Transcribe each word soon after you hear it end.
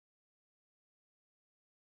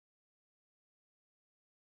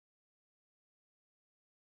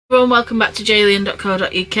Hello and welcome back to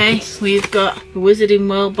jalian.co.uk. We've got the Wizarding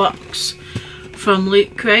World box from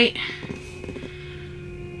Loot Crate.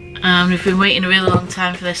 We've been waiting a really long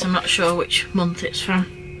time for this. I'm not sure which month it's from.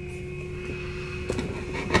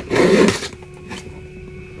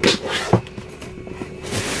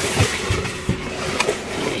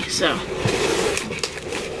 Okay, so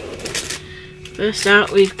first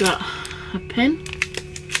out we've got a pin.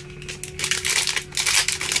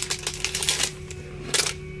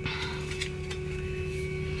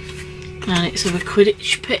 And it's of a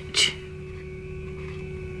Quidditch pitch.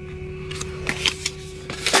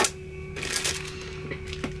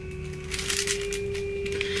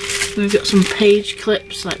 We've got some page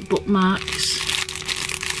clips like bookmarks.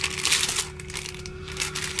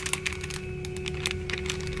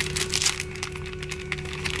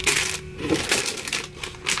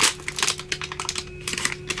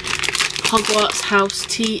 Hogwarts House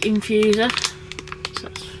Tea Infuser. So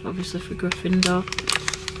that's obviously for Gryffindor.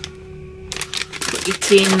 Put your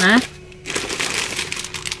tea in there. A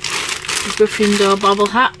Gryffindor bobble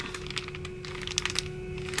hat.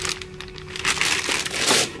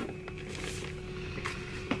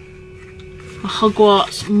 A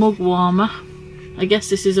Hogwarts mug warmer. I guess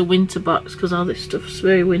this is a winter box because all this stuff's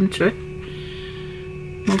very wintry.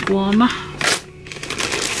 Mug warmer.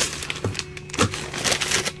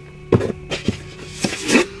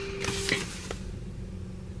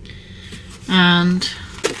 And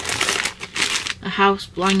a house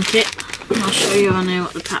blanket. I'll show you on here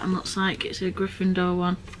what the pattern looks like. It's a Gryffindor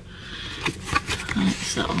one. And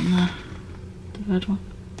it's that one there, the red one.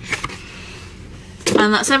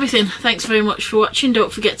 And that's everything. Thanks very much for watching.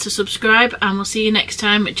 Don't forget to subscribe and we'll see you next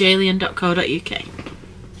time at jalian.co.uk.